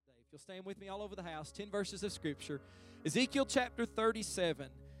Ezekiel. Stand with me all over the house. 10 verses of Scripture. Ezekiel chapter 37,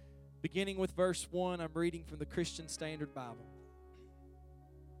 beginning with verse 1. I'm reading from the Christian Standard Bible.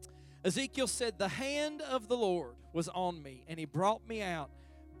 Ezekiel said, "The hand of the Lord was on me, and He brought me out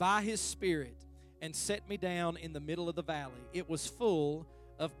by His Spirit and set me down in the middle of the valley. It was full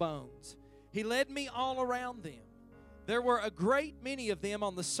of bones. He led me all around them. There were a great many of them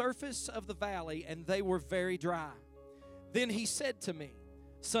on the surface of the valley, and they were very dry. Then He said to me,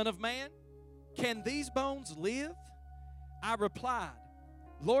 'Son of man, can these bones live?' I replied,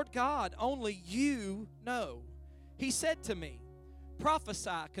 'Lord God, only You know.' He said to me,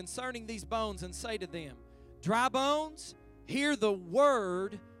 'Prophesy concerning these bones and say to them, Dry bones, hear the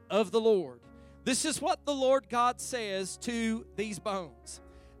word of the Lord. This is what the Lord God says to these bones.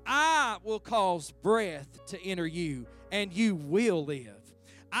 I will cause breath to enter you, and you will live.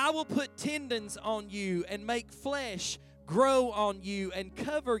 I will put tendons on you and make flesh grow on you and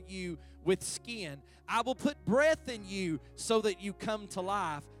cover you with skin. I will put breath in you so that you come to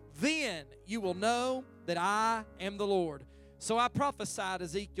life. Then you will know that I am the Lord.' So I prophesied,"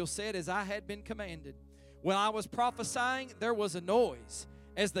 Ezekiel said, "as I had been commanded. When I was prophesying, there was a noise,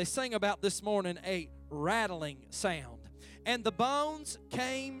 as they sang about this morning, a rattling sound. And the bones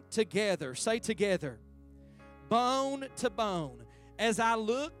came together." Say together. "Bone to bone. As I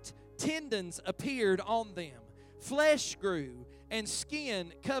looked, tendons appeared on them. Flesh grew, and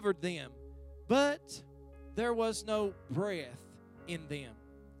skin covered them. But there was no breath in them.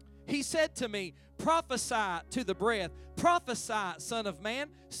 He said to me, 'Prophesy to the breath. Prophesy, Son of man.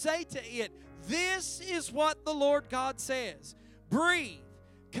 Say to it, This is what the Lord God says. Breathe.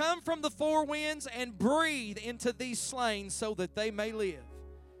 Come from the four winds and breathe into these slain so that they may live.'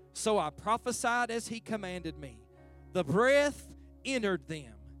 So I prophesied as He commanded me. The breath entered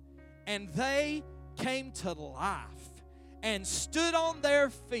them, and they came to life and stood on their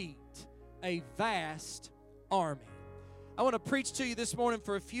feet, a vast army." I want to preach to you this morning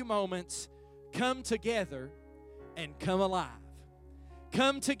for a few moments. Come together and come alive.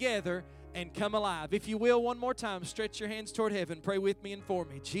 Come together and come alive. If you will, one more time, stretch your hands toward heaven. Pray with me and for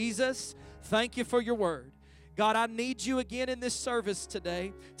me. Jesus, thank You for Your word. God, I need You again in this service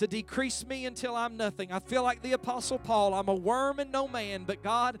today to decrease me until I'm nothing. I feel like the Apostle Paul. I'm a worm and no man, but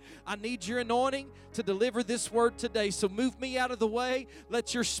God, I need Your anointing to deliver this word today. So move me out of the way.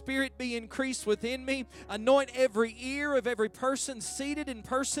 Let Your Spirit be increased within me. Anoint every ear of every person seated in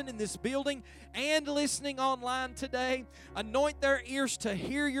person in this building and listening online today. Anoint their ears to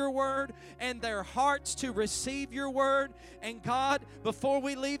hear Your word and their hearts to receive Your word. And God, before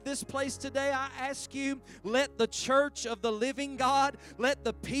we leave this place today, I ask You, let the church of the living God, let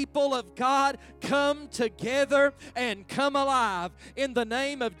the people of God come together and come alive. In the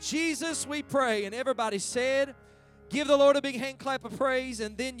name of Jesus we pray. And everybody said, give the Lord a big hand clap of praise,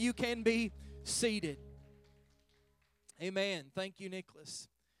 and then you can be seated. Amen. Thank you, Nicholas.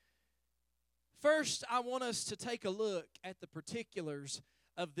 First, I want us to take a look at the particulars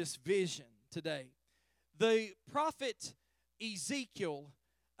of this vision today. The prophet Ezekiel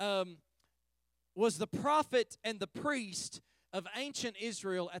was the prophet and the priest of ancient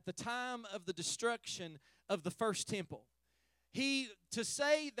Israel at the time of the destruction of the first temple. To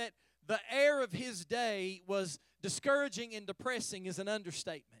say that the air of his day was discouraging and depressing is an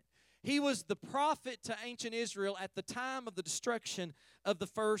understatement. He was the prophet to ancient Israel at the time of the destruction of the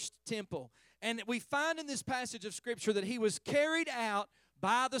first temple. And we find in this passage of Scripture that he was carried out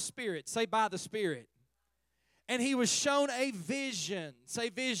by the Spirit. Say, by the Spirit. And he was shown a vision. Say,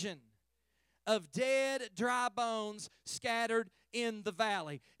 vision. Of dead, dry bones scattered in the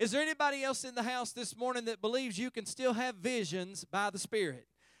valley. Is there anybody else in the house this morning that believes you can still have visions by the Spirit?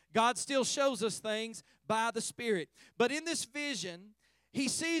 God still shows us things by the Spirit. But in this vision, he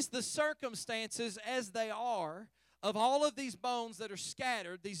sees the circumstances as they are of all of these bones that are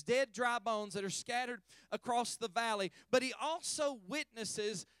scattered, these dead, dry bones that are scattered across the valley. But he also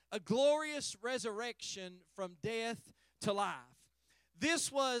witnesses a glorious resurrection from death to life.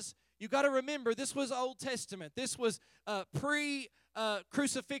 This was, you got to remember, this was Old Testament. This was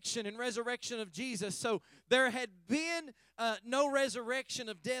pre-crucifixion and resurrection of Jesus. So there had been no resurrection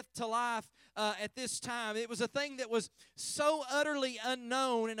of death to life at this time. It was a thing that was so utterly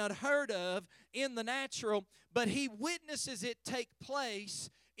unknown and unheard of in the natural, but he witnesses it take place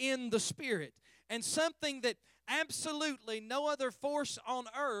in the Spirit. And something that absolutely no other force on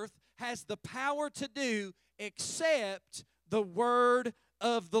earth has the power to do except the Word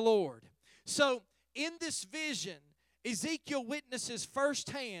of the Lord. So in this vision, Ezekiel witnesses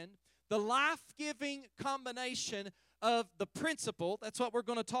firsthand the life-giving combination of the principle, that's what we're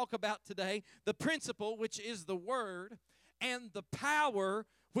going to talk about today, the principle, which is the Word, and the power,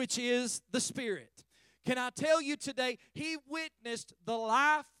 which is the Spirit. Can I tell you today, he witnessed the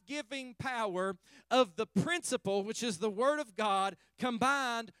life-giving power of the principle, which is the Word of God,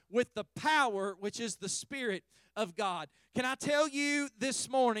 combined with the power, which is the Spirit of God. Can I tell you this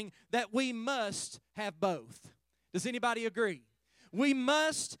morning that we must have both? Does anybody agree? We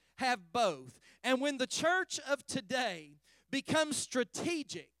must have both. And when the church of today becomes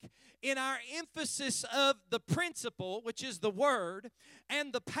strategic in our emphasis of the principle, which is the Word,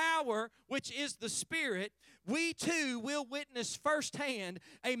 and the power, which is the Spirit, we too will witness firsthand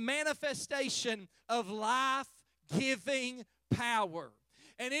a manifestation of life-giving power.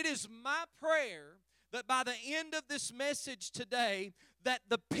 And it is my prayer that by the end of this message today, that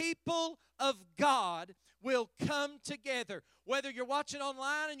the people of God will come together. Whether you're watching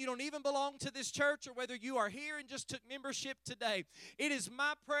online and you don't even belong to this church, or whether you are here and just took membership today, it is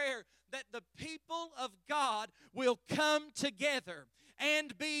my prayer that the people of God will come together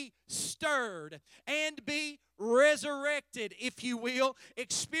and be stirred and be resurrected, if you will,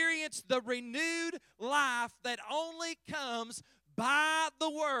 experience the renewed life that only comes by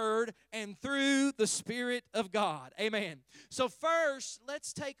the Word and through the Spirit of God. Amen. So first,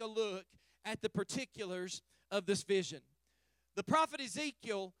 let's take a look at the particulars of this vision. The prophet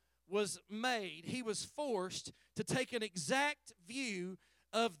Ezekiel was made, he was forced to take an exact view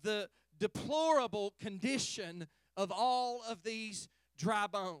of the deplorable condition of all of these dry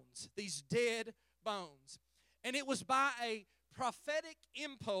bones, these dead bones. And it was by a prophetic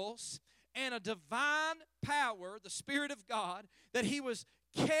impulse and a divine power, the Spirit of God, that he was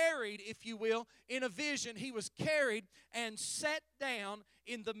carried, if you will, in a vision. He was carried and set down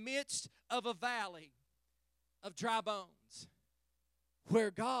in the midst of a valley of dry bones,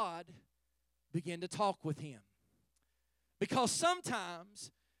 where God began to talk with him. Because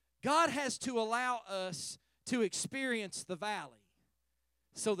sometimes God has to allow us to experience the valley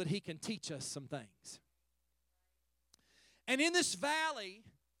so that he can teach us some things. And in this valley,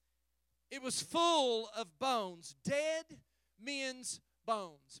 it was full of bones, dead men's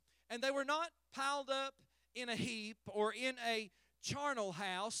bones. And they were not piled up in a heap or in a charnel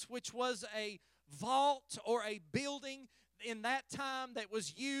house, which was a vault or a building in that time that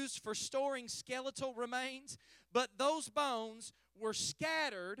was used for storing skeletal remains. But those bones were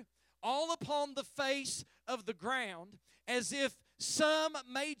scattered all upon the face of the ground, as if some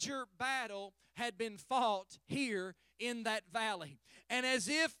major battle had been fought here in that valley. And as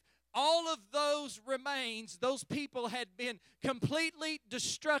if all of those remains, those people had been completely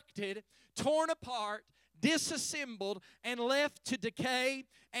destructed, torn apart, disassembled, and left to decay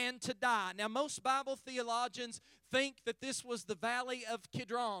and to die. Now, most Bible theologians think that this was the valley of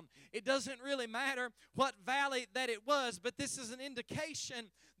Kidron. It doesn't really matter what valley that it was, but this is an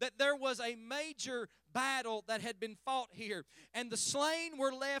indication that there was a major battle that had been fought here. And the slain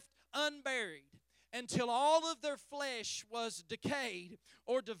were left unburied until all of their flesh was decayed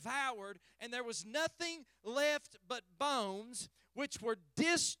or devoured, and there was nothing left but bones, which were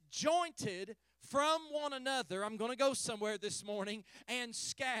disjointed from one another. I'm going to go somewhere this morning, and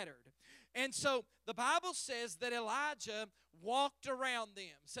scattered. And so the Bible says that Elijah walked around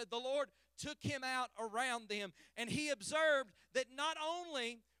them, said the Lord took him out around them, and he observed that not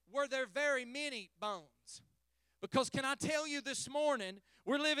only were there very many bones, because can I tell you this morning,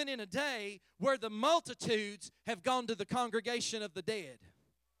 we're living in a day where the multitudes have gone to the congregation of the dead.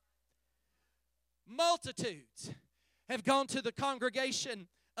 Multitudes have gone to the congregation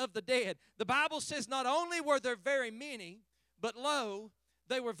of the dead. The Bible says not only were there very many, but lo,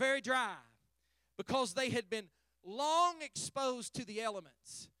 they were very dry, because they had been long exposed to the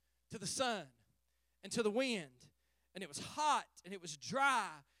elements, to the sun and to the wind. And it was hot and it was dry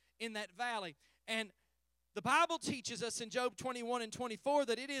in that valley. And the Bible teaches us in Job 21 and 24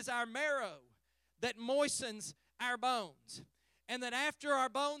 that it is our marrow that moistens our bones. And that after our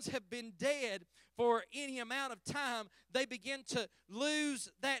bones have been dead for any amount of time, they begin to lose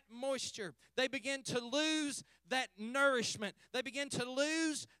that moisture. They begin to lose that nourishment. They begin to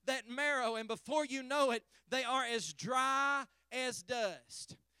lose that marrow. And before you know it, they are as dry as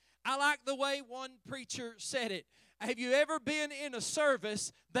dust. I like the way one preacher said it. Have you ever been in a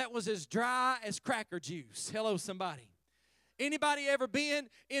service that was as dry as cracker juice? Hello, somebody. Anybody ever been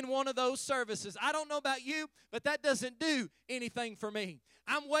in one of those services? I don't know about you, but that doesn't do anything for me.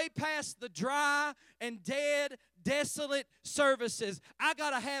 I'm way past the dry and dead desolate services. I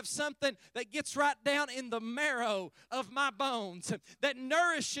got to have something that gets right down in the marrow of my bones, that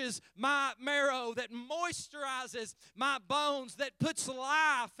nourishes my marrow, that moisturizes my bones, that puts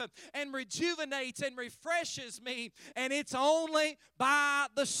life and rejuvenates and refreshes me. And it's only by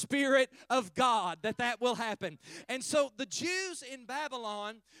the Spirit of God that will happen. And so the Jews in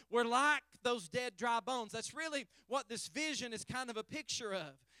Babylon were like those dead, dry bones. That's really what this vision is kind of a picture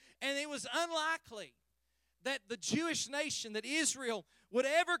of. And it was unlikely that the Jewish nation, that Israel, would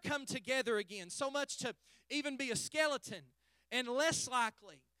ever come together again, so much to even be a skeleton, and less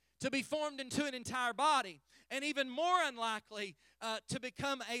likely to be formed into an entire body, and even more unlikely to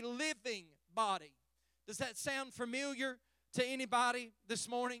become a living body. Does that sound familiar to anybody this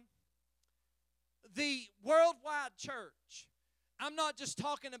morning? The worldwide church, I'm not just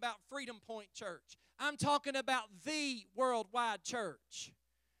talking about Freedom Point Church. I'm talking about the worldwide church.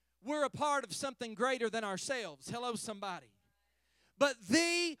 We're a part of something greater than ourselves. Hello, somebody. But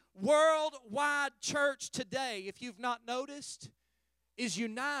the worldwide church today, if you've not noticed, is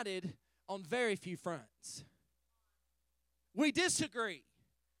united on very few fronts. We disagree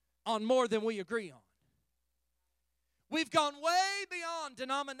on more than we agree on. We've gone way beyond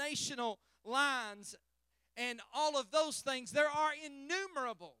denominational lines and all of those things. There are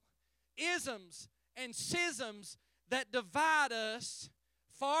innumerable isms and schisms that divide us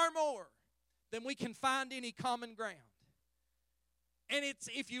far more than we can find any common ground. And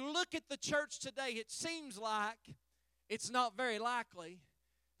if you look at the church today, it seems like it's not very likely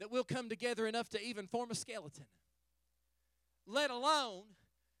that we'll come together enough to even form a skeleton, let alone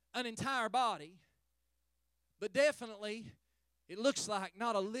an entire body. But definitely, it looks like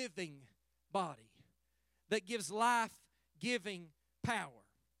not a living body that gives life-giving power.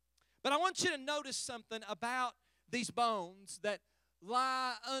 But I want you to notice something about these bones that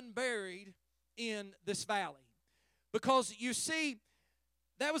lie unburied in this valley. Because you see,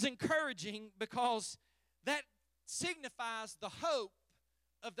 that was encouraging because that signifies the hope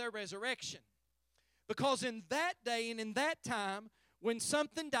of their resurrection. Because in that day and in that time, when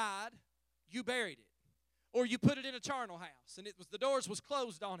something died, you buried it. Or you put it in a charnel house, and the doors was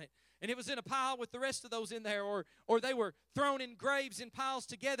closed on it, and it was in a pile with the rest of those in there, or they were thrown in graves in piles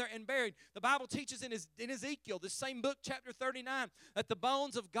together and buried. The Bible teaches in Ezekiel, the same book, chapter 39, that the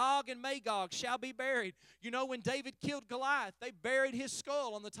bones of Gog and Magog shall be buried. You know, when David killed Goliath, they buried his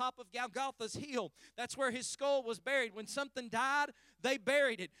skull on the top of Golgotha's hill. That's where his skull was buried. When something died, they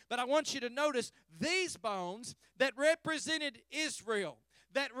buried it. But I want you to notice these bones that represented Israel,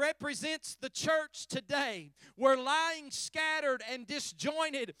 that represents the church today, were lying scattered and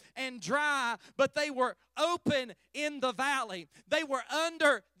disjointed and dry, but they were open in the valley. They were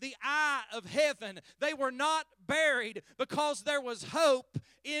under the eye of heaven. They were not buried because there was hope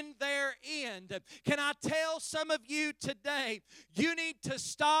in their end. Can I tell some of you today, you need to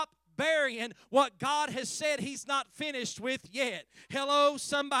stop burying what God has said He's not finished with yet. Hello,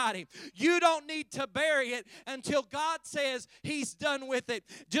 somebody. You don't need to bury it until God says He's done with it.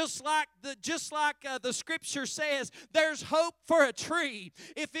 Just like the Scripture says, there's hope for a tree.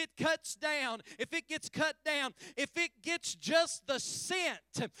 If it cuts down, if it gets cut down, if it gets just the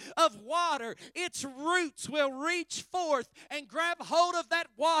scent of water, its roots will reach forth and grab hold of that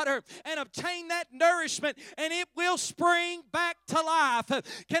water and obtain that nourishment, and it will spring back to life.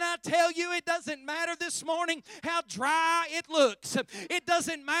 Can I tell you, it doesn't matter this morning how dry it looks. It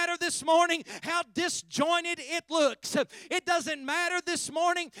doesn't matter this morning how disjointed it looks. It doesn't matter this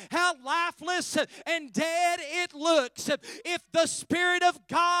morning how lifeless and dead it looks. If the Spirit of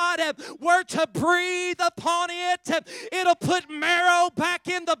God were to breathe upon it, it'll put marrow back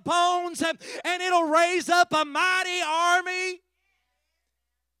in the bones, and it'll raise up a mighty army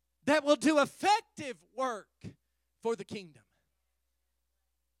that will do effective work for the kingdom.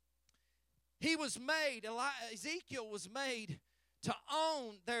 Ezekiel was made to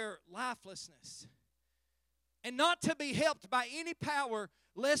own their lifelessness and not to be helped by any power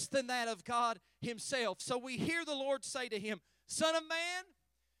less than that of God Himself. So we hear the Lord say to him, "Son of man,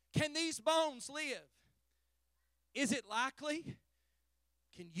 can these bones live? Is it likely?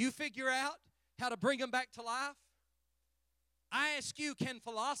 Can you figure out how to bring them back to life? I ask you, can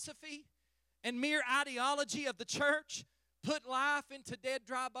philosophy and mere ideology of the church put life into dead,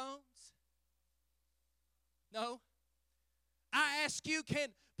 dry bones? No. I ask you, can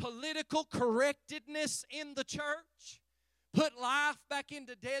political correctedness in the church put life back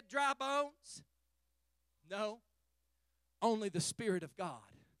into dead, dry bones? No. Only the Spirit of God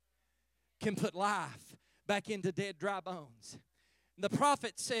can put life back into dead, dry bones. And the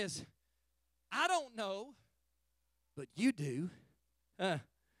prophet says, I don't know, but you do.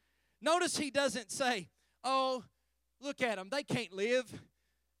 Notice he doesn't say, oh, Look at them. They can't live.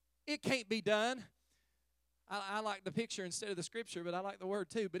 It can't be done. I like the picture instead of the scripture, but I like the word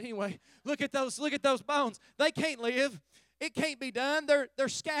too. But anyway, look at those bones. They can't live. It can't be done. They're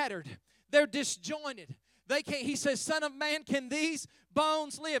scattered. They're disjointed. They can't. He says, Son of man, can these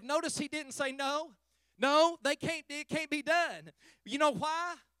bones live? Notice he didn't say no. No, they can't. It can't be done. You know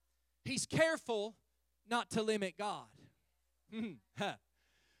why? He's careful not to limit God.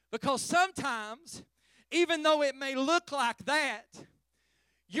 Because sometimes, even though it may look like that,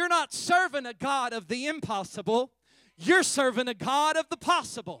 you're not serving a God of the impossible. You're serving a God of the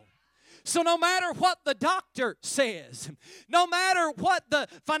possible. So no matter what the doctor says, no matter what the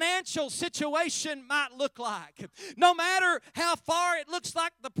financial situation might look like, no matter how far it looks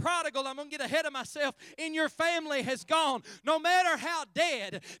like the prodigal, I'm going to get ahead of myself, in your family has gone, no matter how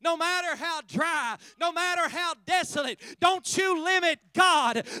dead, no matter how dry, no matter how desolate, don't you limit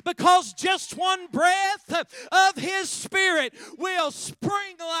God, because just one breath of His Spirit will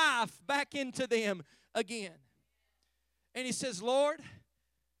spring life back into them again. And He says, Lord,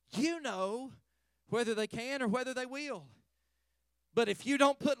 you know whether they can or whether they will. But if you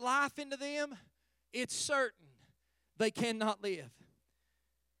don't put life into them, it's certain they cannot live.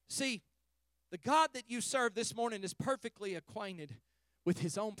 See, the God that you serve this morning is perfectly acquainted with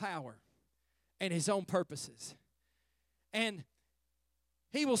His own power and His own purposes. And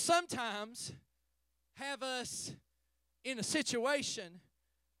He will sometimes have us in a situation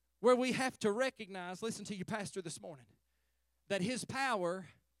where we have to recognize, listen to your pastor this morning, that His power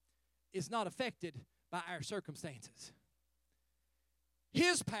is not affected by our circumstances.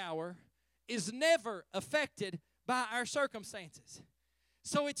 His power is never affected by our circumstances.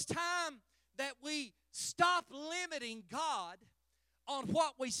 So it's time that we stop limiting God on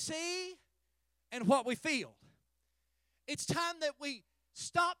what we see and what we feel. It's time that we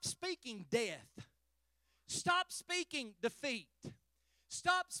stop speaking death. Stop speaking defeat.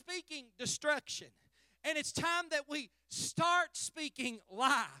 Stop speaking destruction. And it's time that we start speaking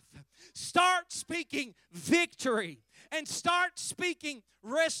life, start speaking victory, and start speaking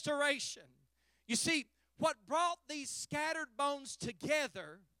restoration. You see, what brought these scattered bones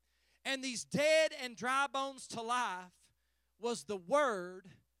together and these dead and dry bones to life was the word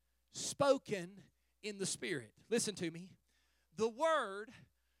spoken in the Spirit. Listen to me. The word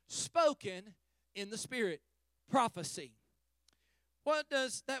spoken in the Spirit. Prophecy. What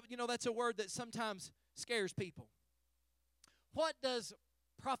does that, that's a word that sometimes scares people. What does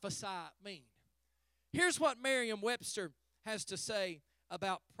prophesy mean? Here's what Merriam-Webster has to say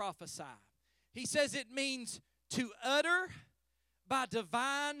about prophesy. He says it means to utter by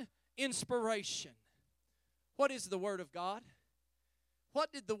divine inspiration. What is the Word of God?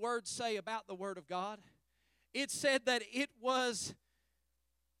 What did the Word say about the Word of God? It said that it was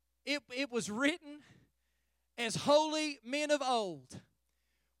written as holy men of old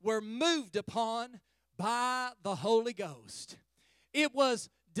were moved upon by the Holy Ghost. It was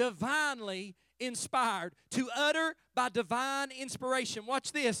divinely inspired, to utter by divine inspiration.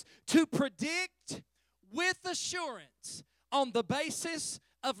 Watch this. To predict with assurance on the basis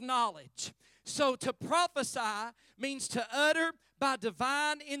of knowledge. So to prophesy means to utter by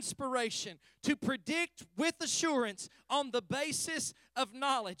divine inspiration, to predict with assurance on the basis of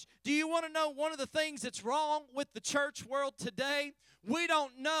knowledge. Do you want to know one of the things that's wrong with the church world today? We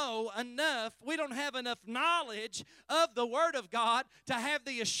don't know enough, we don't have enough knowledge of the Word of God to have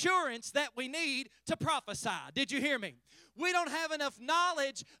the assurance that we need to prophesy. Did you hear me? We don't have enough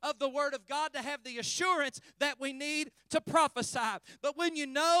knowledge of the Word of God to have the assurance that we need to prophesy. But when you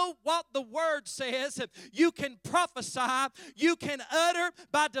know what the Word says, you can prophesy, you can utter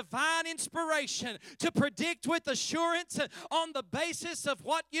by divine inspiration, to predict with assurance on the basis of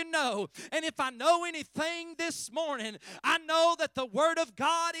what you know. And if I know anything this morning, I know that the Word of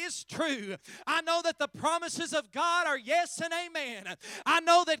God is true. I know that the promises of God are yes and amen. I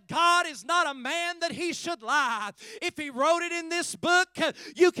know that God is not a man that He should lie. If He wrote it in this book,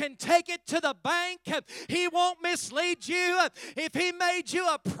 you can take it to the bank. He won't mislead you. If He made you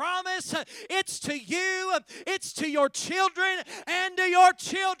a promise, it's to you, it's to your children, and to your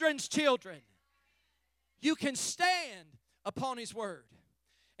children's children. You can stand upon His word.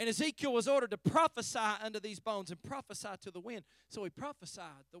 And Ezekiel was ordered to prophesy unto these bones and prophesy to the wind. So he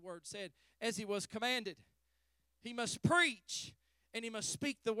prophesied, the word said, as he was commanded. He must preach and he must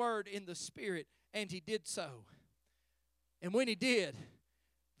speak the word in the Spirit, and he did so. And when he did,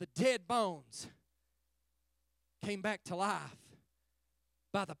 the dead bones came back to life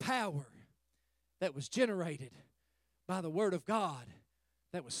by the power that was generated by the Word of God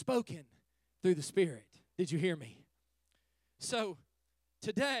that was spoken through the Spirit. Did you hear me? So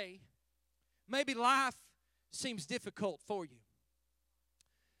today, maybe life seems difficult for you.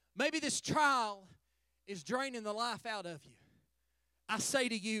 Maybe this trial is draining the life out of you. I say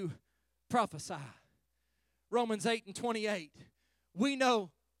to you, prophesy. Romans 8:28. We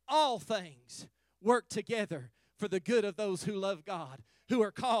know all things work together for the good of those who love God, who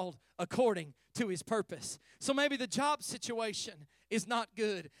are called according to His purpose. So maybe the job situation is not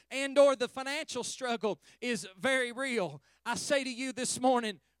good, and or the financial struggle is very real. I say to you this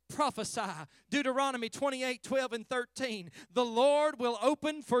morning, prophesy. Deuteronomy 28:12-13. The Lord will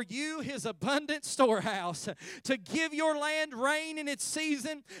open for you His abundant storehouse to give your land rain in its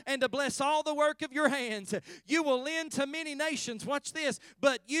season and to bless all the work of your hands. You will lend to many nations. Watch this.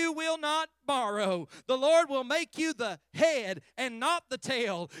 But you will not borrow. The Lord will make you the head and not the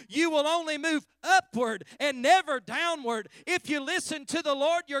tail. You will only move upward and never downward if you listen to the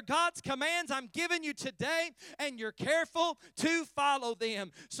Lord your God's commands I'm giving you today and you're careful to follow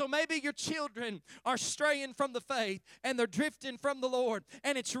them. So maybe your children are straying from the faith and they're drifting from the Lord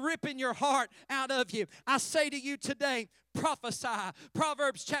and it's ripping your heart out of you. I say to you today, prophesy.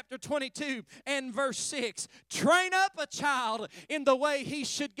 Proverbs chapter 22 and verse 6. Train up a child in the way he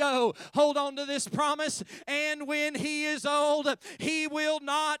should go. Hold on to this promise. And when he is old, he will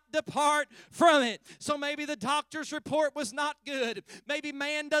not depart from it. So maybe the doctor's report was not good. Maybe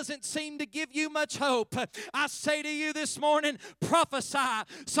man doesn't seem to give you much hope. I say to you this morning, prophesy.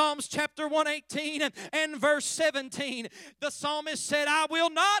 Psalms chapter 118 and verse 17. The psalmist said, I will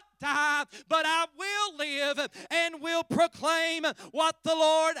not die, but I will live and will proclaim what the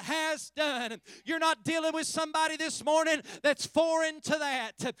Lord has done. You're not dealing with somebody this morning that's foreign to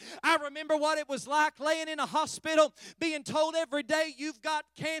that. I remember what it was like laying in a hospital, being told every day you've got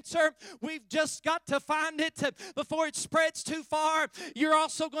cancer. We've just got to find it before it spreads too far. You're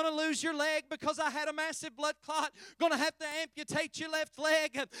also going to lose your leg because I had a massive blood clot. Going to have to amputate your left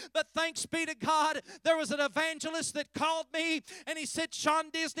leg. But thanks be to God, there was an evangelist that called me and he said,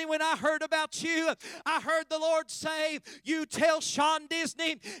 Sean Disney, when I heard about you, I heard the Lord say, you tell Sean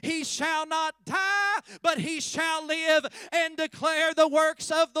Disney he shall not die, but he shall live and declare the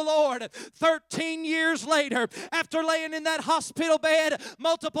works of the Lord. 13 years later, after laying in that hospital bed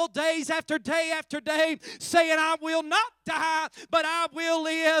multiple days after day, saying, I will not die, but I will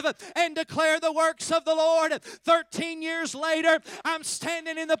live and declare the works of the Lord. 13 years later, I'm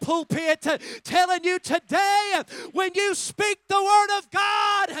standing in the pulpit telling you today, when you speak the word of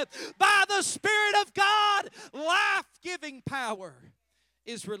God by the Spirit of God, life-giving power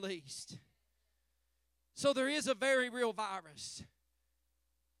is released. So there is a very real virus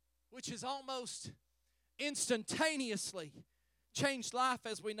which has almost instantaneously changed life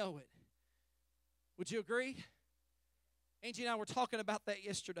as we know it. Would you agree? Angie and I were talking about that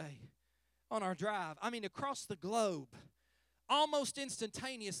yesterday on our drive. I mean, across the globe, almost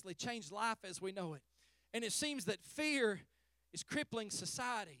instantaneously changed life as we know it. And it seems that fear is crippling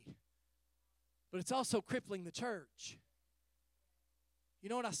society, but it's also crippling the church. You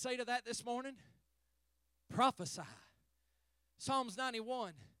know what I say to that this morning? Prophesy. Psalms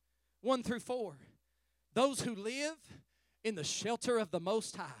 91, 1-4. Those who live in the shelter of the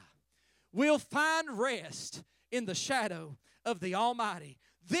Most High will find rest in the shadow of the Almighty.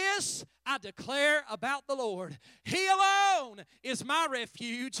 This I declare about the Lord. He alone is my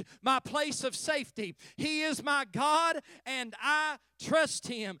refuge, my place of safety. He is my God, and I trust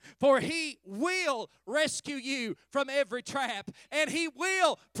Him, for He will rescue you from every trap, and He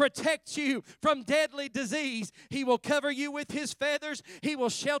will protect you from deadly disease. He will cover you with His feathers. He will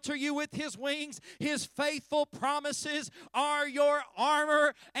shelter you with His wings. His faithful promises are your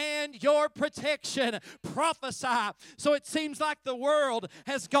armor and your protection. Prophesy. So it seems like the world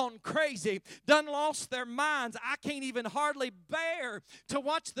has gone crazy, done lost their minds. I can't even hardly bear to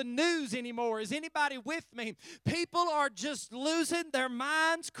watch the news anymore. Is anybody with me? People are just losing their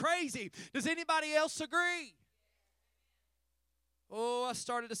minds crazy. Does anybody else agree? Oh, I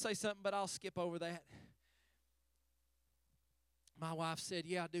started to say something, but I'll skip over that. My wife said,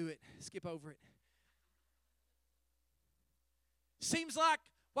 yeah, do it. Skip over it. Seems like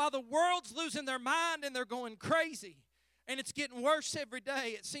while the world's losing their mind and they're going crazy, and it's getting worse every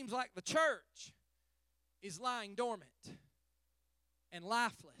day, it seems like the church is lying dormant and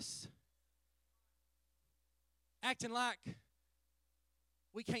lifeless, acting like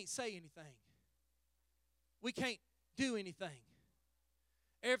we can't say anything. We can't do anything.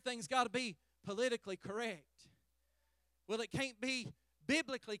 Everything's got to be politically correct. Well, it can't be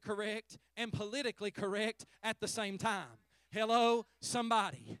biblically correct and politically correct at the same time. Hello,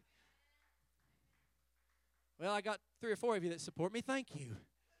 somebody. Well, I got 3 or 4 of you that support me. Thank you.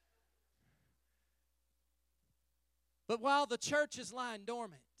 But while the church is lying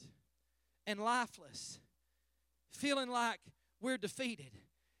dormant and lifeless, feeling like we're defeated,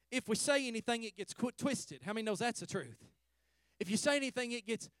 if we say anything, it gets twisted. How many knows that's the truth? If you say anything, it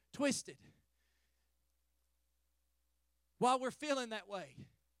gets twisted. While we're feeling that way,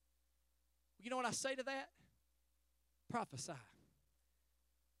 you know what I say to that? Prophesy.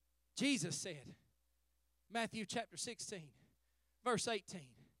 Jesus said, Matthew chapter 16, verse 18,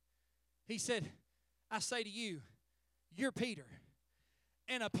 He said, I say to you, you're Peter,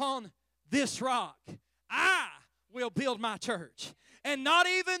 and upon this rock I will build my church, and not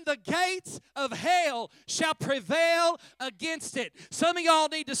even the gates of hell shall prevail against it. Some of y'all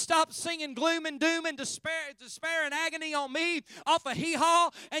need to stop singing gloom and doom and despair and agony on me off of hee-haw,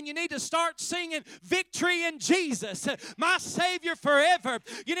 and you need to start singing victory in Jesus, my Savior forever.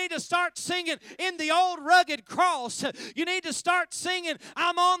 You need to start singing in the old rugged cross. You need to start singing,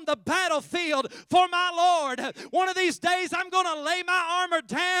 I'm on the battlefield for my Lord. One of these days I'm going to lay my armor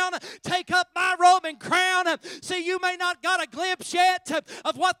down, take up my robe and crown. See, you may not got a glimpse yet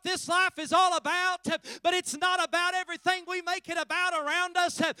of what this life is all about, but it's not about everything we make it about around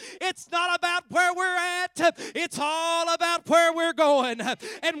us. It's not about where we're at. It's all about where we're going.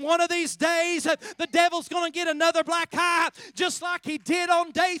 And one of these days, the devil's going to get another black eye, just like he did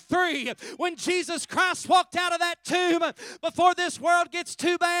on day 3 when Jesus Christ walked out of that tomb. Before this world gets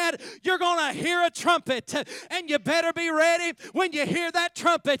too bad, you're going to hear a trumpet, and you better be ready. When you hear that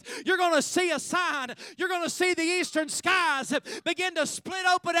trumpet, you're going to see a sign. You're going to see the eastern skies begin to split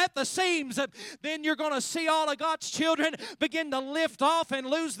open at the seams. Then you're going to see all of God's children begin to lift off and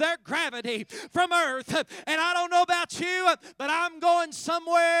lose their gravity from earth. And I don't know about you, but I'm going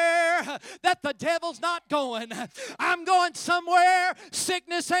somewhere that the devil's not going. I'm going somewhere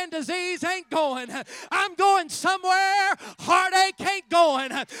sickness and disease ain't going. I'm going somewhere heartache ain't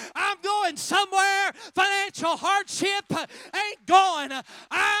going. I'm going somewhere financial hardship ain't going.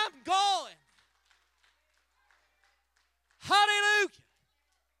 I'm going. Hallelujah.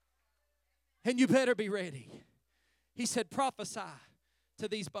 And you better be ready. He said, prophesy to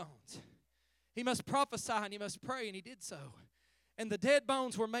these bones. He must prophesy and he must pray, and he did so. And the dead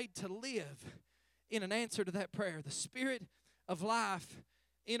bones were made to live in an answer to that prayer. The Spirit of life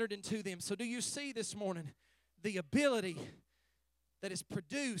entered into them. So do you see this morning the ability that is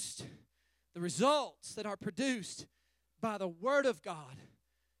produced, the results that are produced by the Word of God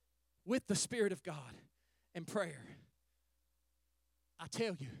with the Spirit of God and prayer? I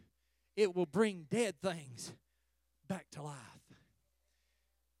tell you, it will bring dead things back to life.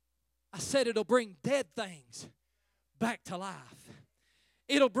 I said it'll bring dead things back to life.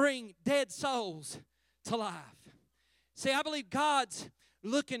 It'll bring dead souls to life. See, I believe God's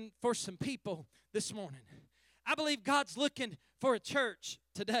looking for some people this morning. I believe God's looking for a church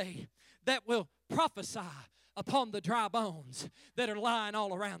today that will prophesy upon the dry bones that are lying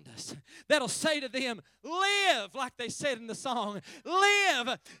all around us. That'll say to them, live, like they said in the song.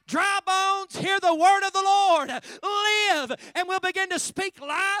 Live. Dry bones, hear the word of the Lord. Live. And we'll begin to speak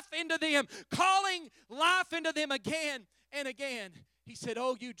life into them, calling life into them again and again. He said,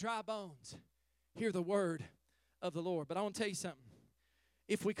 oh, you dry bones, hear the word of the Lord. But I want to tell you something.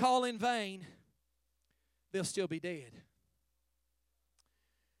 If we call in vain, they'll still be dead.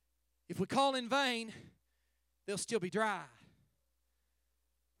 If we call in vain, they'll still be dry.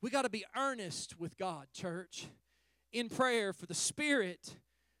 We got to be earnest with God, church, in prayer for the Spirit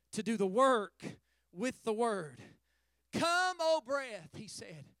to do the work with the Word. Come, O breath, he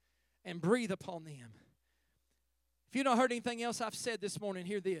said, and breathe upon them. If you've not heard anything else I've said this morning,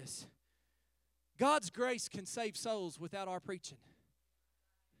 hear this. God's grace can save souls without our preaching.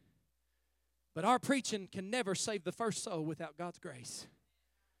 But our preaching can never save the first soul without God's grace.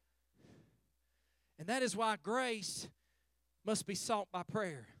 And that is why grace must be sought by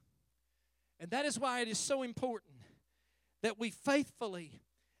prayer. And that is why it is so important that we faithfully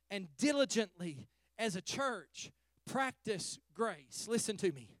and diligently as a church practice grace. Listen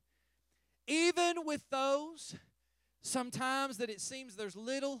to me. Even with those sometimes that it seems there's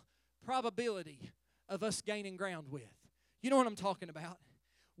little probability of us gaining ground with. You know what I'm talking about?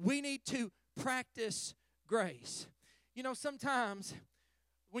 We need to practice grace. You know, sometimes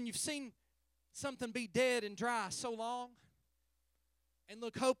when you've seen something be dead and dry so long and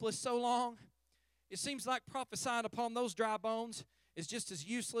look hopeless so long, it seems like prophesying upon those dry bones is just as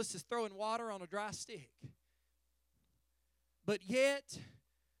useless as throwing water on a dry stick. But yet,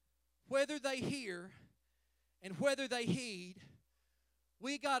 whether they hear and whether they heed,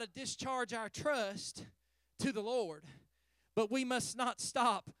 we got to discharge our trust to the Lord. But we must not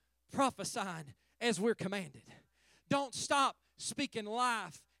stop prophesying as we're commanded. Don't stop speaking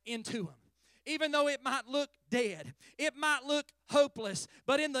life into them. Even though it might look dead. It might look hopeless,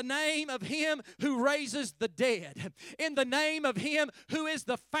 but in the name of Him who raises the dead, in the name of Him who is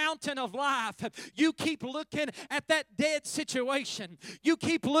the fountain of life, you keep looking at that dead situation. You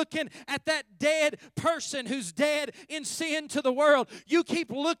keep looking at that dead person who's dead in sin to the world. You keep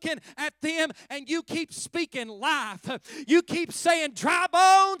looking at them and you keep speaking life. You keep saying, dry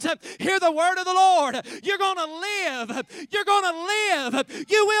bones, hear the word of the Lord. You're going to live. You're going to live.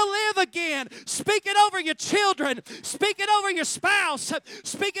 You will live again. Speak it over your children. Speak it over your spouse.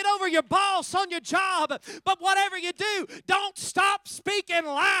 Speak it over your boss on your job. But whatever you do, don't stop speaking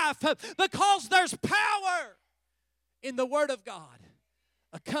life, because there's power in the Word of God,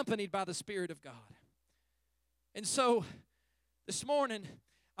 accompanied by the Spirit of God. And so, this morning,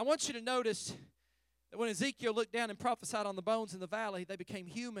 I want you to notice that when Ezekiel looked down and prophesied on the bones in the valley, they became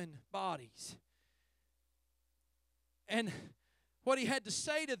human bodies. And what he had to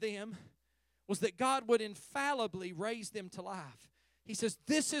say to them was that God would infallibly raise them to life. He says,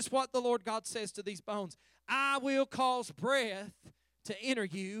 this is what the Lord God says to these bones. I will cause breath to enter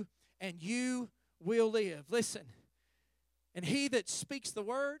you, and you will live. Listen, and he that speaks the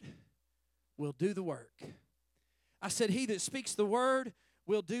word will do the work. I said, he that speaks the word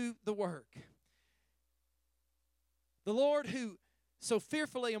will do the work. The Lord who so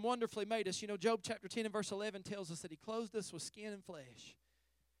fearfully and wonderfully made us, Job chapter 10 and verse 11 tells us that He clothed us with skin and flesh,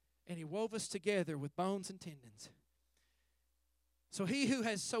 and He wove us together with bones and tendons. So He who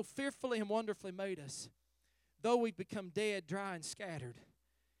has so fearfully and wonderfully made us, though we become dead, dry, and scattered,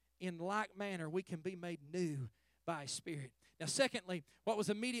 in like manner we can be made new by His Spirit. Now, secondly, what was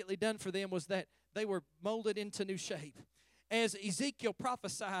immediately done for them was that they were molded into new shape. As Ezekiel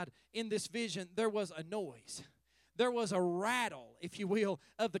prophesied in this vision, there was a noise. There was a rattle, if you will,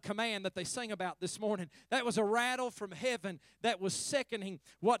 of the command that they sang about this morning. That was a rattle from heaven that was seconding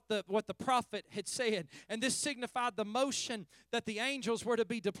what the prophet had said. And this signified the motion that the angels were to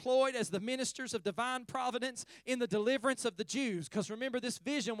be deployed as the ministers of divine providence in the deliverance of the Jews. Because remember, this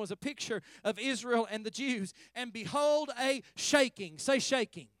vision was a picture of Israel and the Jews. And behold, a shaking. Say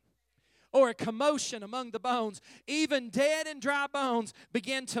shaking. Or a commotion among the bones. Even dead and dry bones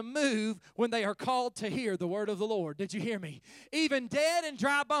begin to move when they are called to hear the word of the Lord. Did you hear me? Even dead and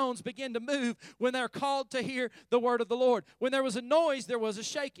dry bones begin to move when they're called to hear the word of the Lord. When there was a noise, there was a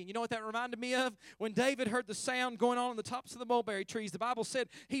shaking. You know what that reminded me of? When David heard the sound going on the tops of the mulberry trees, the Bible said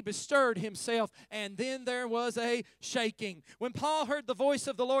he bestirred himself, and then there was a shaking. When Paul heard the voice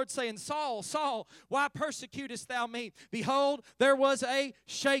of the Lord saying, Saul, Saul, why persecutest thou me? Behold, there was a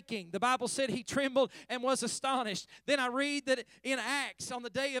shaking. The Bible said he trembled and was astonished. Then I read that in Acts on the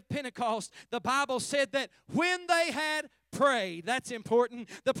day of Pentecost, the Bible said that when they had prayed, that's important,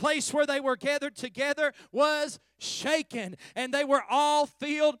 the place where they were gathered together was shaken, and they were all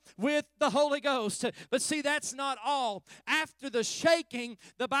filled with the Holy Ghost. But see, that's not all. After the shaking,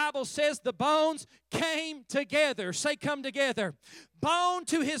 the Bible says the bones came together. Say, come together. Bone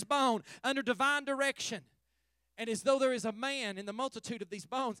to his bone under divine direction. And as though there is a man in the multitude of these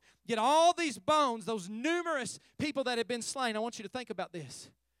bones, yet all these bones, those numerous people that had been slain, I want you to think about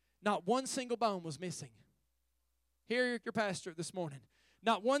this. Not one single bone was missing. Hear your pastor this morning.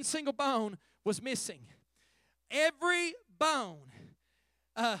 Not one single bone was missing. Every bone,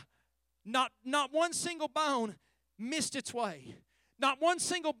 not one single bone missed its way. Not one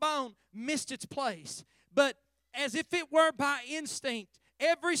single bone missed its place. But as if it were by instinct,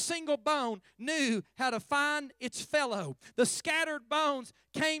 every single bone knew how to find its fellow. The scattered bones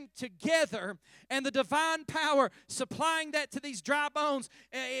came together, and the divine power supplying that to these dry bones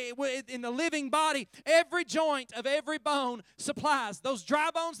in the living body, every joint of every bone supplies. Those dry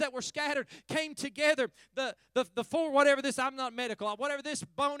bones that were scattered came together. The four, whatever this, I'm not medical, whatever this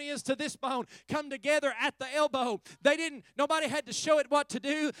bone is to this bone, come together at the elbow. Nobody had to show it what to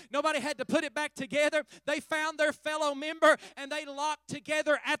do. Nobody had to put it back together. They found their fellow member, and they locked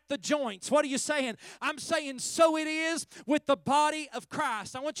together at the joints. What are you saying? I'm saying so it is with the body of Christ.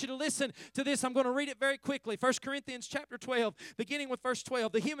 I want you to listen to this. I'm going to read it very quickly. 1 Corinthians chapter 12, beginning with verse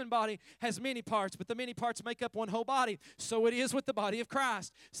 12. The human body has many parts, but the many parts make up one whole body. So it is with the body of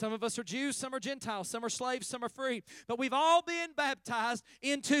Christ. Some of us are Jews, some are Gentiles, some are slaves, some are free. But we've all been baptized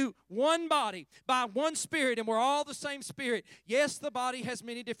into one body by one Spirit, and we're all the same Spirit. Yes, the body has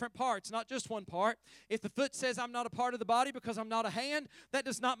many different parts, not just one part. If the foot says I'm not a part of the body because I'm not a hand, that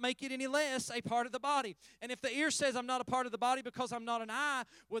does not make it any less a part of the body. And if the ear says I'm not a part of the body because I'm not an eye,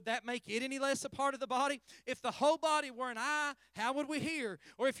 would that make it any less a part of the body? If the whole body were an eye, how would we hear?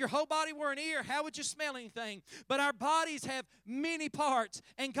 Or if your whole body were an ear, how would you smell anything? But our bodies have many parts,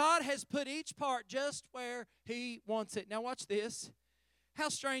 and God has put each part just where He wants it. Now watch this. How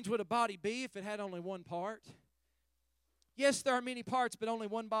strange would a body be if it had only one part? Yes, there are many parts, but only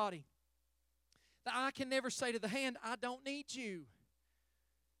one body. The eye can never say to the hand, I don't need you.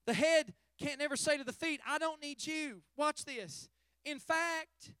 The head can't never say to the feet, I don't need you. Watch this. In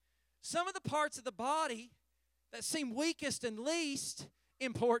fact, some of the parts of the body that seem weakest and least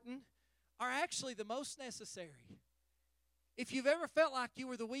important are actually the most necessary. If you've ever felt like you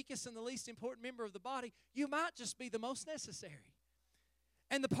were the weakest and the least important member of the body, you might just be the most necessary.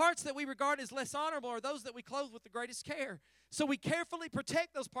 And the parts that we regard as less honorable are those that we clothe with the greatest care. So we carefully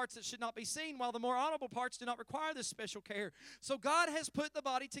protect those parts that should not be seen, while the more honorable parts do not require this special care. So God has put the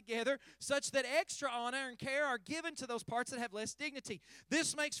body together such that extra honor and care are given to those parts that have less dignity.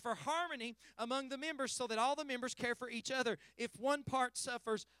 This makes for harmony among the members so that all the members care for each other. If one part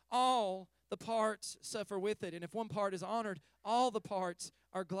suffers, all the parts suffer with it. And if one part is honored, all the parts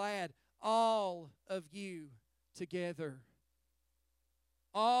are glad. All of you together.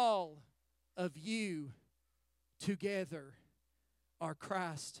 All of you together are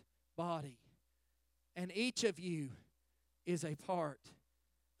Christ's body, and each of you is a part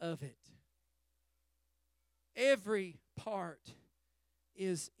of it. Every part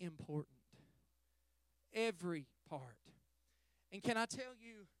is important. Every part. And can I tell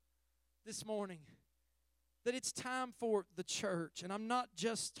you this morning that it's time for the church, and I'm not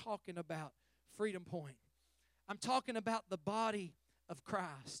just talking about Freedom Point. I'm talking about the body of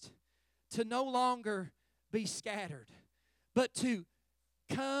Christ, to no longer be scattered, but to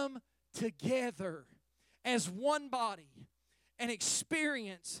come together as one body and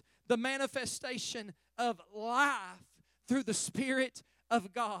experience the manifestation of life through the Spirit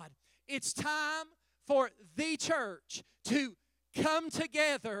of God. It's time for the church to come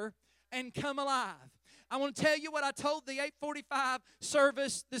together and come alive. I want to tell you what I told the 8:45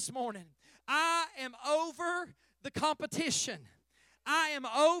 service this morning. I am over the competition. I am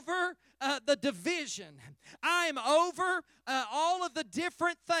over the division. I am over all of the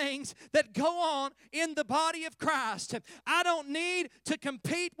different things that go on in the body of Christ. I don't need to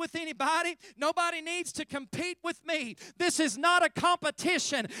compete with anybody. Nobody needs to compete with me. This is not a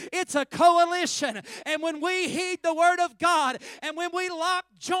competition. It's a coalition. And when we heed the Word of God and when we lock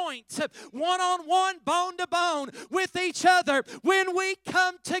joints one-on-one, bone-to-bone with each other, when we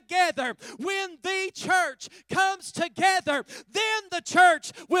come together, when the church comes together, then the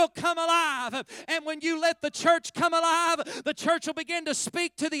church will come alive. And when you let the church come alive, the church will begin to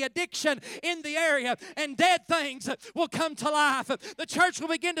speak to the addiction in the area, and dead things will come to life. The church will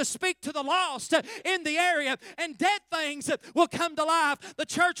begin to speak to the lost in the area, and dead things will come to life. The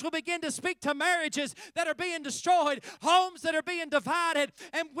church will begin to speak to marriages that are being destroyed, homes that are being divided.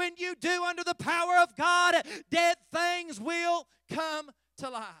 And when you do under the power of God, dead things will come to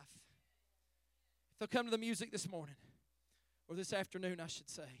life. If they'll come to the music this morning, or this afternoon, I should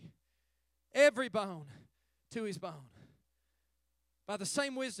say. Every bone to his bone. By the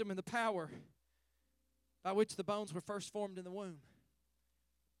same wisdom and the power by which the bones were first formed in the womb.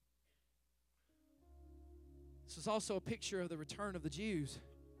 This is also a picture of the return of the Jews.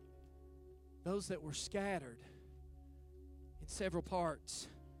 Those that were scattered in several parts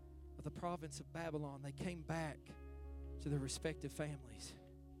of the province of Babylon. They came back to their respective families.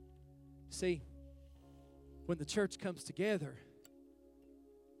 See, when the church comes together,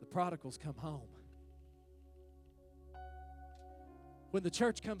 the prodigals come home. When the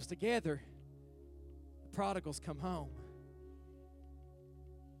church comes together, the prodigals come home.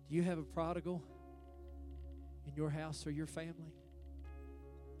 Do you have a prodigal in your house or your family?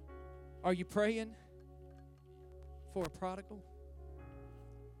 Are you praying for a prodigal?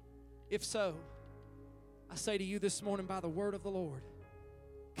 If so, I say to you this morning by the word of the Lord,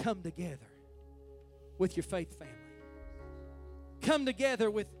 come together with your faith family. Come together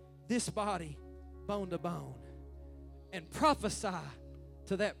with this body, bone to bone, and prophesy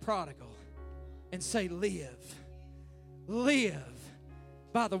to that prodigal and say, live. Live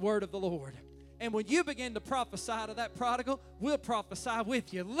by the word of the Lord. And when you begin to prophesy to that prodigal, we'll prophesy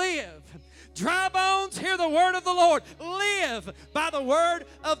with you. Live. Dry bones, hear the word of the Lord. Live by the word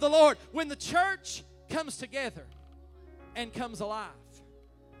of the Lord. When the church comes together and comes alive,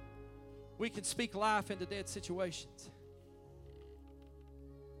 we can speak life into dead situations.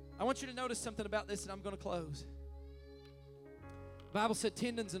 I want you to notice something about this, and I'm going to close. The Bible said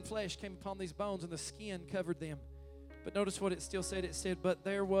tendons and flesh came upon these bones, and the skin covered them. But notice what it still said. It said, but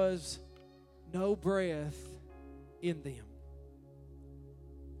there was no breath in them.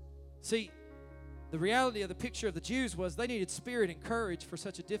 See, the reality of the picture of the Jews was they needed spirit and courage for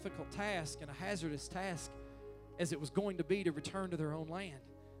such a difficult task and a hazardous task as it was going to be to return to their own land.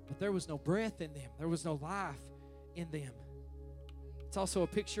 But there was no breath in them. There was no life in them. It's also a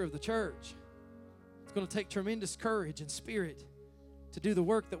picture of the church. It's going to take tremendous courage and spirit to do the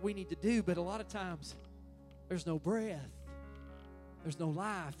work that we need to do, but a lot of times there's no breath. There's no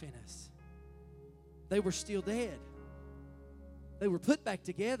life in us. They were still dead. They were put back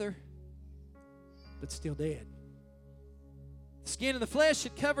together, but still dead. The skin and the flesh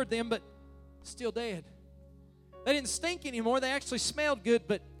had covered them, but still dead. They didn't stink anymore. They actually smelled good,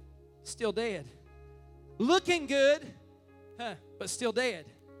 but still dead. Looking good, but still dead.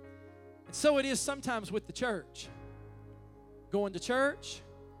 And so it is sometimes with the church. Going to church,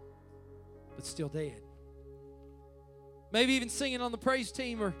 but still dead. Maybe even singing on the praise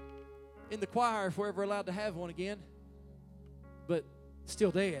team or in the choir if we're ever allowed to have one again, but still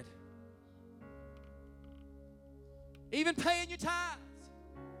dead. Even paying your tithes,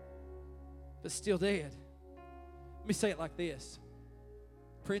 but still dead. Let me say it like this.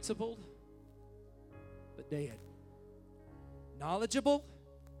 Principled, but dead. Knowledgeable,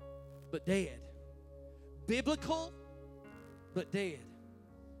 but dead. Biblical, but dead.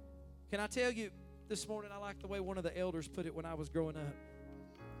 Can I tell you, this morning I like the way one of the elders put it when I was growing up.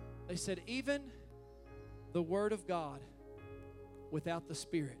 They said, even the Word of God without the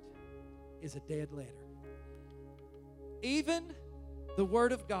Spirit is a dead letter. Even the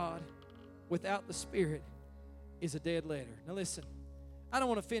Word of God without the Spirit is a dead letter. Now listen, I don't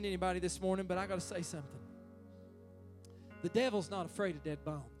want to offend anybody this morning, but I got to say something. The devil's not afraid of dead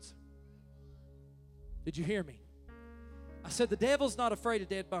bones. Did you hear me? I said the devil's not afraid of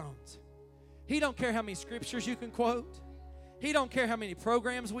dead bones. He don't care how many scriptures you can quote. He don't care how many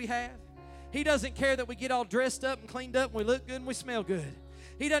programs we have. He doesn't care that we get all dressed up and cleaned up and we look good and we smell good.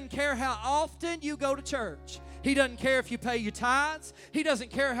 He doesn't care how often you go to church. He doesn't care if you pay your tithes. He doesn't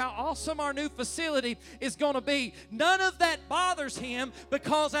care how awesome our new facility is going to be. None of that bothers him,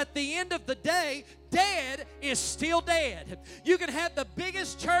 because at the end of the day, dead is still dead. You can have the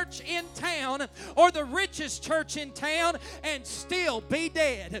biggest church in town or the richest church in town and still be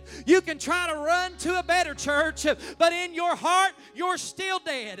dead. You can try to run to a better church, but in your heart, you're still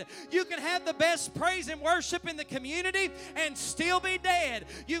dead. You can have the best praise and worship in the community and still be dead.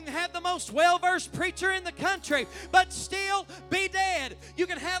 You can have the most well-versed preacher in the country, but still be dead. You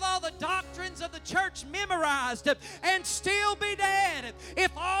can have all the doctrines of the church memorized and still be dead.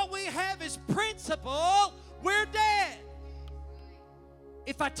 If all we have is principle, we're dead.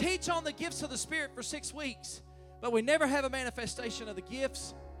 If I teach on the gifts of the Spirit for 6 weeks, but we never have a manifestation of the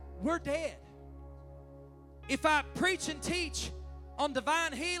gifts, we're dead. If I preach and teach on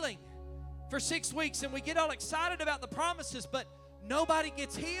divine healing for 6 weeks and we get all excited about the promises, but nobody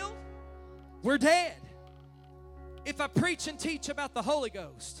gets healed, we're dead. If I preach and teach about the Holy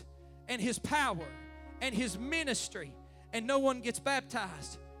Ghost and His power and His ministry and no one gets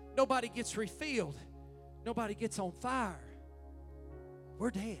baptized, nobody gets refilled, nobody gets on fire,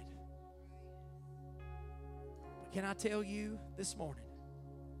 we're dead. But can I tell you this morning,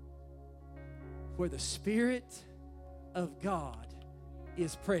 where the Spirit of God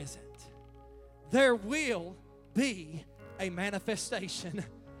is present, there will be a manifestation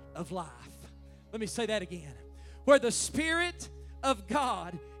of life. Let me say that again. Where the Spirit of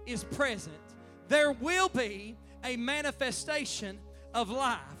God is present, there will be a manifestation of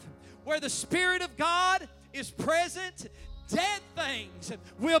life. Where the Spirit of God is present, dead things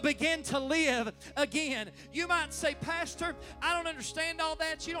will begin to live again. You might say, Pastor, I don't understand all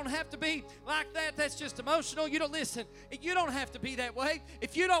that. You don't have to be like that. That's just emotional. You don't listen. You don't have to be that way.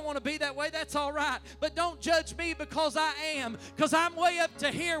 If you don't want to be that way, that's all right. But don't judge me because I am, because I'm way up to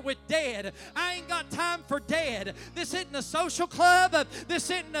here with dead. I ain't got time for dead. This isn't a social club. This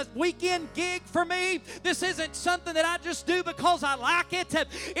isn't a weekend gig for me. This isn't something that I just do because I like it.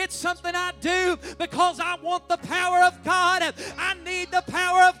 It's something I do because I want the power of God. I need the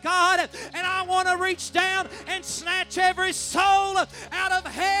power of God, and I want to reach down and snatch every soul out of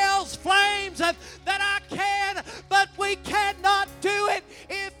hell's flames that I can, but we cannot do it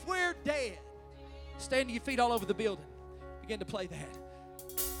if we're dead. Stand to your feet all over the building. Begin to play that.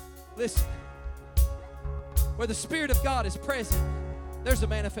 Listen, where the Spirit of God is present, there's a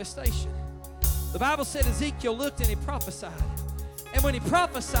manifestation. The Bible said Ezekiel looked and he prophesied. And when he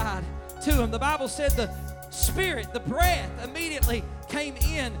prophesied to him, the Bible said the Spirit, the breath, immediately came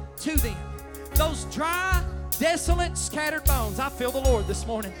in to them. Those dry, desolate, scattered bones, I feel the Lord this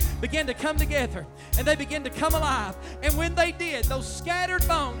morning, began to come together, and they began to come alive. And when they did, those scattered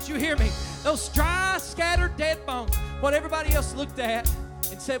bones, you hear me, those dry, scattered, dead bones, what everybody else looked at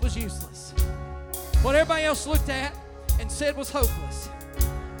and said was useless, what everybody else looked at and said was hopeless,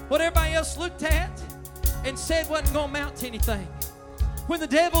 what everybody else looked at and said wasn't going to amount to anything, when the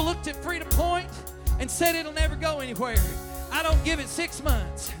devil looked at Freedom Point and said it'll never go anywhere, I don't give it 6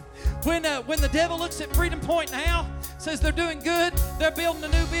 months. When the devil looks at Freedom Point now, says they're doing good, they're building a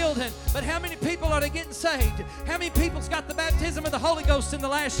new building, but how many people are they getting saved? How many people's got the baptism of the Holy Ghost in the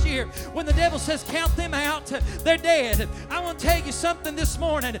last year? When the devil says count them out, they're dead. I want to tell you something this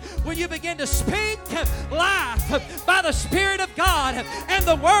morning. When you begin to speak life by the Spirit of God and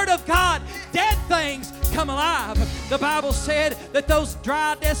the Word of God, dead things come alive. The Bible said that those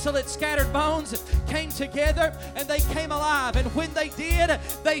dry, desolate, scattered bones came together and they came alive. And when they did,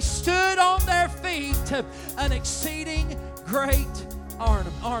 they stood on their feet, an exceeding great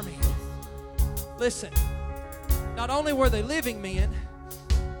army. Listen, not only were they living men,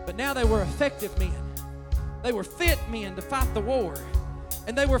 but now they were effective men. They were fit men to fight the war.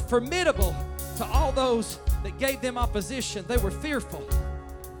 And they were formidable to all those that gave them opposition. They were fearful.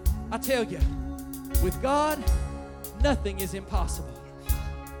 I tell you, with God, nothing is impossible.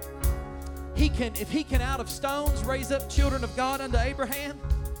 If He can out of stones raise up children of God unto Abraham,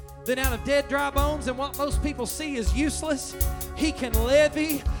 then out of dead dry bones and what most people see as useless, He can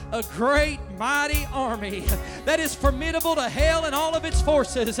levy a great mighty army that is formidable to hell and all of its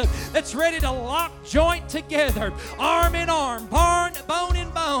forces, that's ready to lock joint together, arm in arm, bone in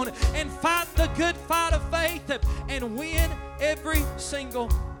bone, and fight the good fight of faith and win every single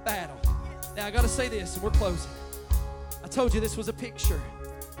battle. Now I got to say this, and we're closing. I told you this was a picture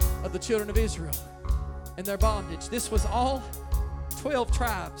of the children of Israel and their bondage. This was all 12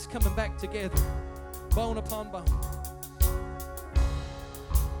 tribes coming back together, bone upon bone.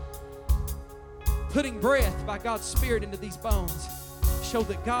 Putting breath by God's Spirit into these bones showed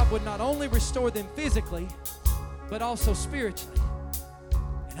that God would not only restore them physically, but also spiritually.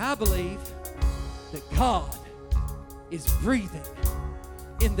 And I believe that God is breathing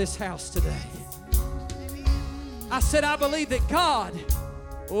in this house today. I said, I believe that God,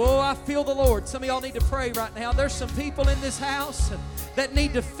 I feel the Lord. Some of y'all need to pray right now. There's some people in this house that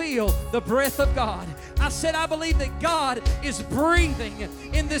need to feel the breath of God. I said, I believe that God is breathing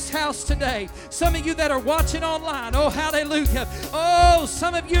in this house today. Some of you that are watching online, oh, hallelujah. Oh,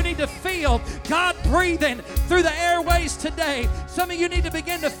 some of you need to feel God breathing through the airways today. Some of you need to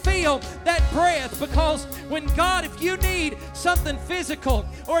begin to feel that breath, because when God, if you need something physical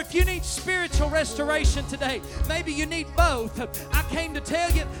or if you need spiritual restoration today, maybe you need both. I came to tell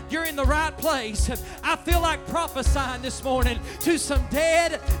you, you're in the right place. I feel like prophesying this morning to some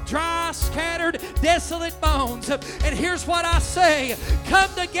dead, dry, scattered, desolate bones. And here's what I say: come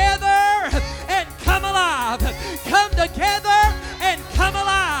together and come alive. Come together and come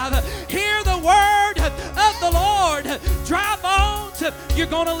alive. Hear the word of the Lord. Dry bones, you're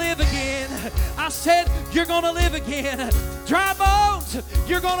going to live again. I said, you're going to live again. Dry bones,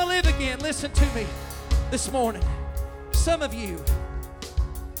 you're going to live again. Listen to me this morning. Some of you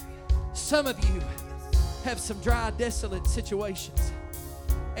have some dry, desolate situations,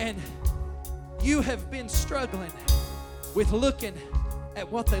 and you have been struggling with looking at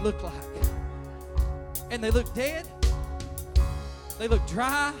what they look like. And they look dead, they look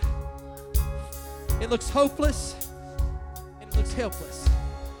dry, it looks hopeless, and it looks helpless.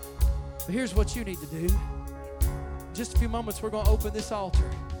 But here's what you need to do. In just a few moments, we're going to open this altar.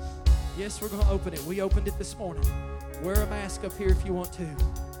 Yes, we're going to open it. We opened it this morning. Wear a mask up here if you want to.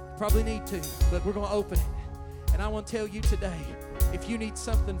 Probably need to, but we're going to open it. And I want to tell you today, if you need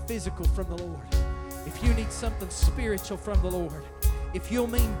something physical from the Lord, if you need something spiritual from the Lord, if you'll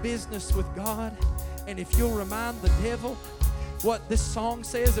mean business with God, and if you'll remind the devil what this song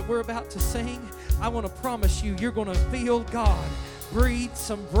says that we're about to sing, I want to promise you, you're going to feel God breathe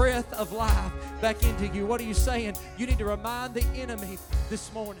some breath of life back into you. What are you saying? You need to remind the enemy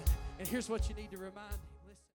this morning. And here's what you need to remind him.